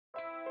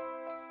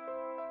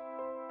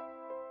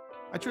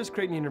I chose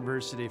Creighton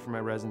University for my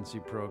residency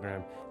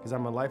program because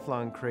I'm a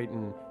lifelong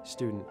Creighton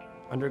student,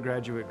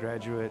 undergraduate,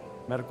 graduate,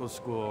 medical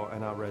school,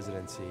 and now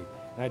residency.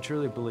 And I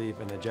truly believe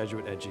in a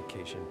Jesuit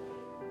education.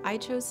 I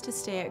chose to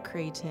stay at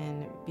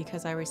Creighton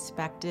because I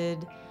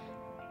respected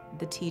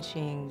the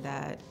teaching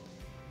that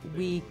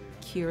we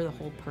cure the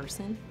whole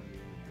person,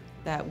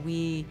 that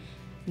we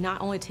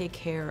not only take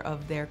care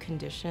of their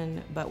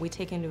condition, but we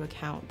take into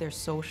account their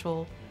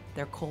social,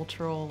 their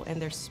cultural,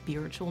 and their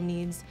spiritual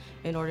needs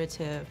in order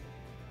to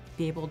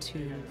be able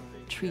to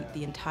treat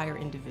the entire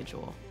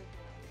individual.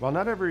 While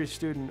not every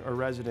student or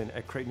resident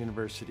at Creighton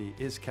University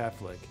is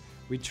Catholic,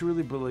 we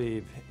truly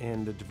believe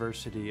in the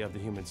diversity of the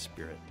human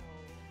spirit.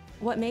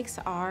 What makes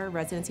our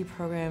residency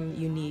program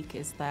unique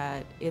is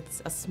that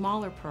it's a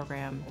smaller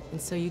program,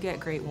 and so you get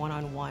great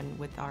one-on-one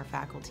with our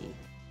faculty.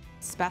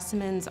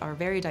 Specimens are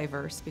very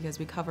diverse because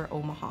we cover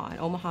Omaha, and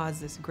Omaha is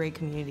this great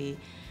community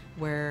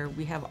where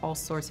we have all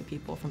sorts of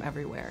people from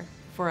everywhere.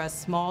 For a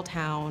small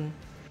town,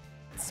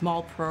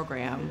 small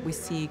program, we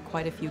see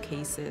quite a few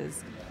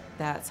cases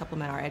that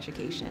supplement our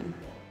education.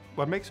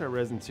 What makes our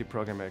residency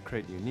program at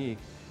Creighton unique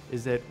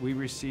is that we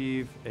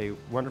receive a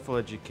wonderful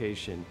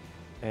education,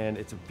 and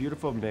it's a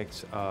beautiful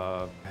mix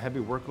of heavy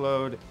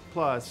workload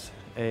plus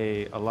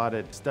a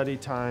allotted study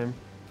time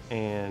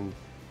and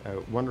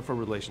wonderful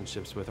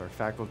relationships with our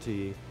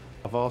faculty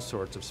of all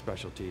sorts of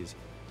specialties.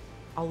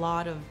 A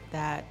lot of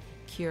that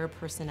cure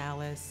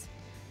personalis,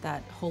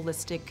 that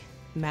holistic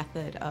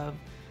method of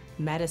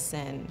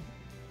medicine,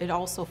 it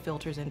also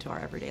filters into our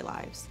everyday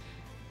lives.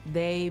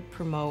 They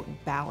promote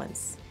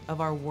balance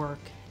of our work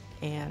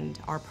and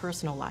our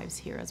personal lives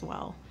here as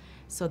well,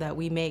 so that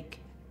we make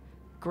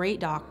great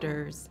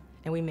doctors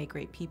and we make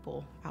great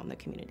people out in the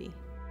community.